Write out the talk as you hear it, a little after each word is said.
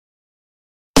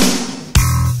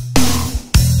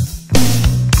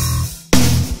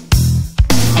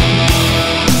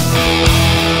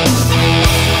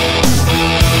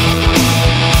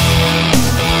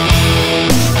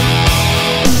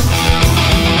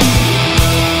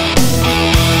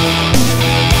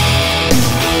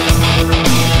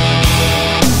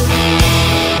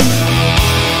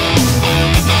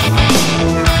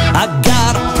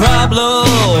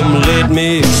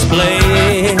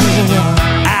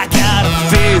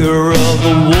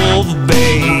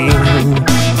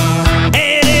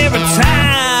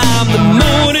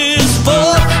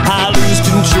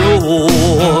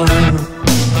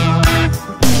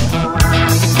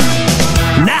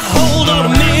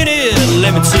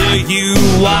let me tell you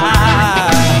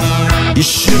why you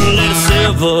shouldn't let a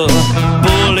silver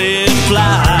bullet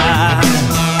fly.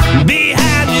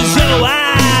 Behind these yellow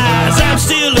eyes, I'm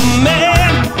still a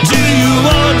man. Do you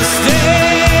understand?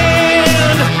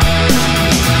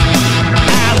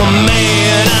 I'm a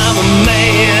man, I'm a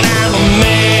man, I'm a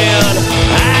man.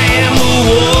 I am the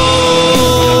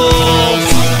wolf.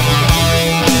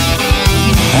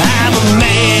 I'm a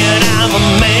man, I'm a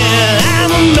man,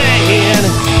 I'm a man.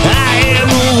 I am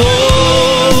the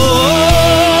wolf.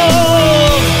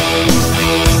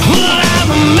 Well, I'm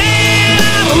a man,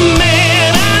 I'm a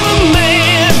man, I'm a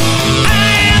man. I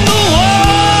am the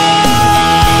wolf.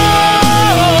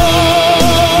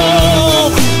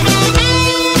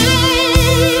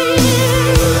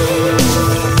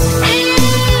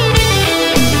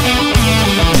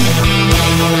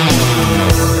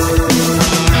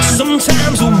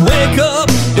 Sometimes I wake up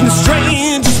in the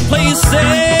strangest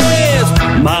places.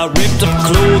 My ripped up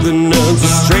clothing of the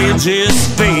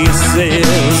strangest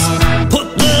faces. Put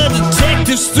the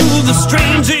detectives through the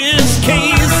strangest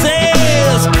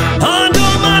cases.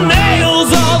 Under my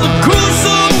nails all the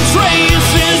gruesome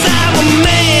traces. I'm a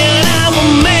man, I'm a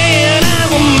man,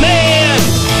 I'm a man.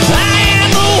 I am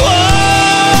the wolf.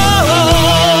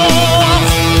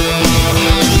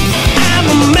 I'm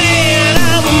a man,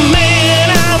 I'm a man,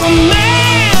 I'm a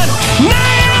man. I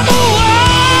am the wolf.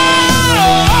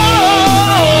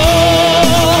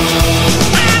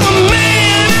 I'm a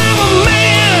man, I'm a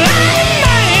man, I'm a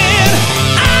man.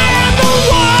 I am the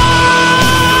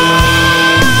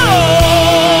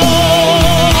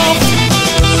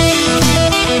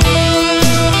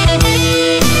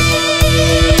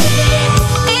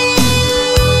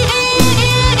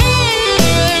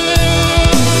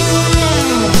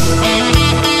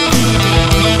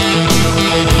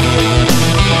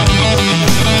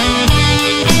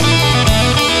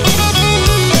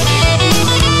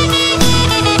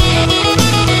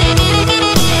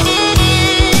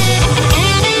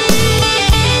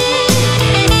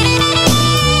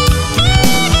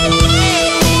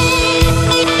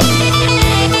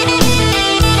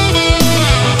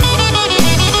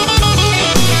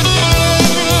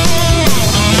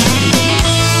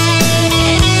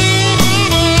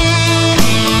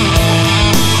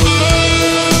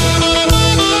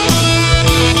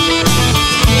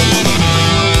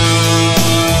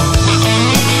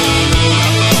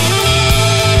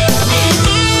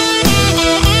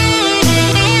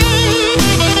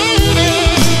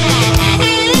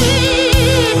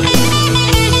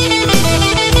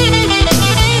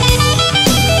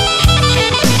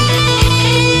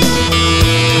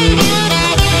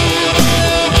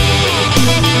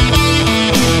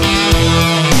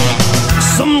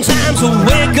Sometimes I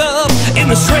wake up in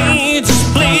the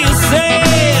strangest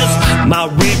places. My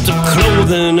ripped up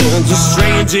clothing and the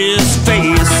strangest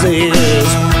faces.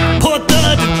 Put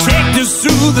the detectives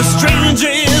through the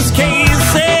strangest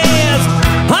cases.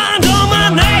 Under my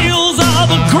nails all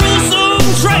the gruesome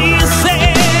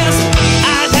traces.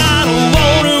 I got a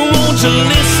warning, won't you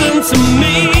listen to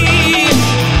me?